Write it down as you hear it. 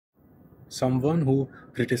Someone who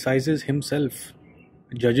criticizes himself,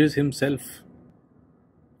 judges himself,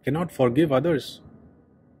 cannot forgive others.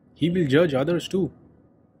 He will judge others too.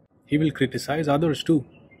 He will criticize others too.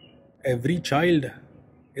 Every child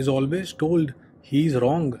is always told he is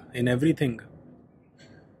wrong in everything.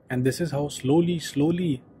 And this is how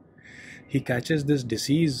slowly he catches this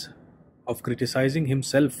disease of criticizing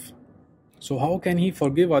himself. So, how can he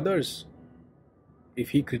forgive others?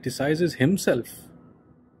 If he criticizes himself,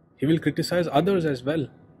 he will criticize others as well.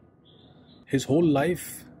 His whole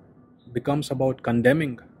life becomes about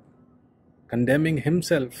condemning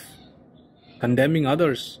himself, condemning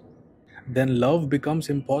others. Then love becomes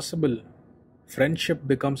impossible, friendship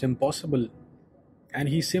becomes impossible, and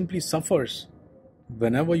he simply suffers.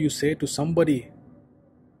 Whenever you say to somebody,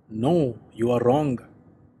 no, you are wrong,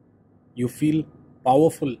 you feel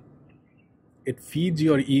powerful. It feeds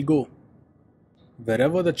your ego.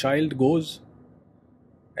 Wherever the child goes,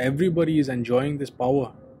 everybody is enjoying this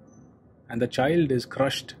power, and the child is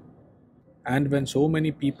crushed. And when so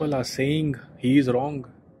many people are saying he is wrong,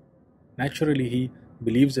 naturally he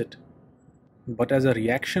believes it. But as a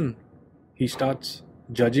reaction, he starts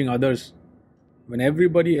judging others. When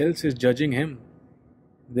everybody else is judging him,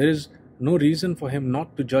 there is no reason for him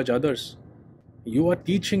not to judge others. You are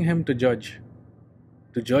teaching him to judge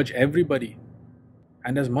everybody,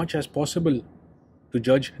 and as much as possible to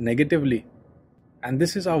judge negatively. And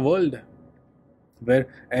this is our world, where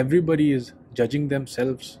everybody is judging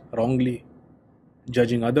themselves wrongly,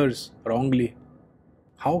 judging others wrongly.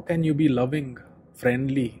 How can you be loving,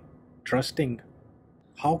 friendly, trusting?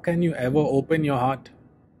 How can you ever open your heart?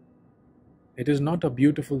 It is not a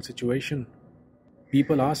beautiful situation.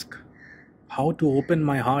 People ask, how to open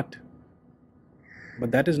my heart?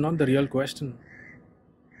 But that is not the real question.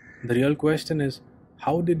 The real question is,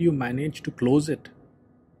 how did you manage to close it?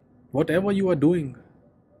 Whatever you are doing,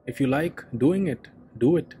 if you like doing it,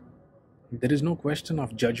 do it. There is no question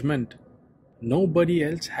of judgment. Nobody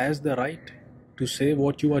else has the right to say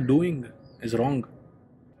what you are doing is wrong.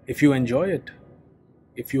 If you enjoy it,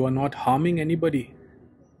 if you are not harming anybody,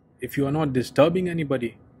 if you are not disturbing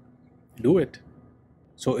anybody, do it.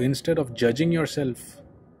 So instead of judging yourself,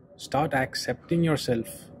 start accepting yourself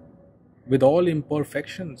with all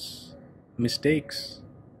imperfections, mistakes,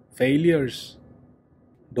 failures.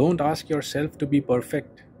 Don't ask yourself to be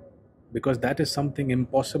perfect, because that is something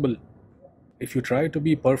impossible. If you try to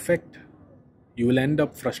be perfect, you will end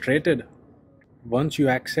up frustrated. Once you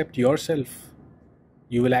accept yourself,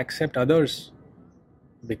 you will accept others,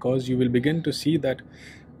 because you will begin to see that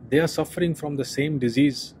they are suffering from the same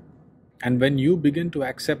disease. And when you begin to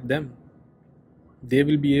accept them, they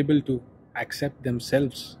will be able to accept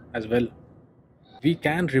themselves as well. We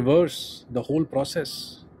can reverse the whole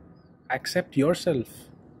process. Accept yourself.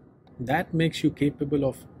 That makes you capable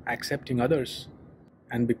of accepting others.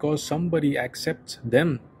 And because somebody accepts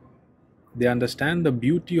them, they understand the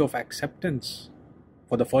beauty of acceptance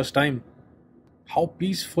for the first time. How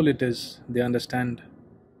peaceful it is, they understand.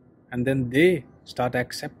 And then they start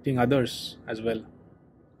accepting others as well.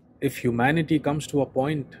 If humanity comes to a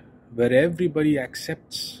point where everybody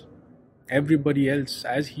accepts everybody else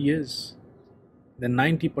as he is, then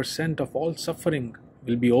 90% of all suffering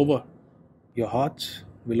will be over. Your hearts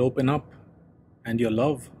will open up and your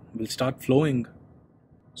love will start flowing.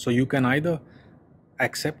 So you can either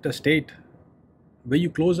accept a state where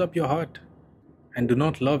you close up your heart and do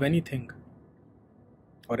not love anything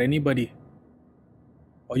or anybody,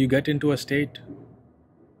 or you get into a state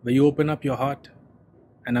where you open up your heart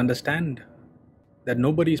and understand that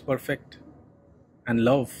nobody is perfect, and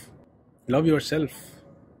love yourself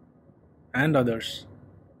and others.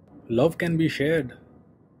 Love can be shared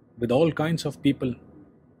with all kinds of people.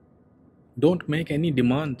 Don't make any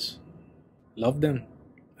demands. Love them,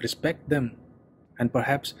 respect them, and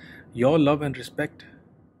perhaps your love and respect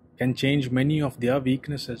can change many of their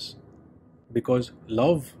weaknesses, because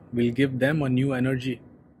love will give them a new energy,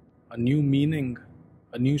 a new meaning,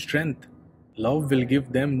 a new strength. Love will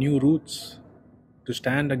give them new roots to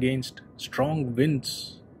stand against strong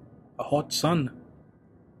winds, a hot sun,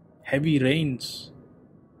 heavy rains.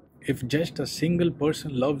 If just a single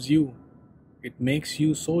person loves you, it makes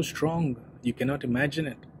you so strong you cannot imagine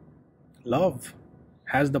it. Love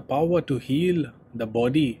has the power to heal the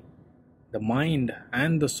body, the mind,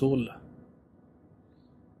 and the soul.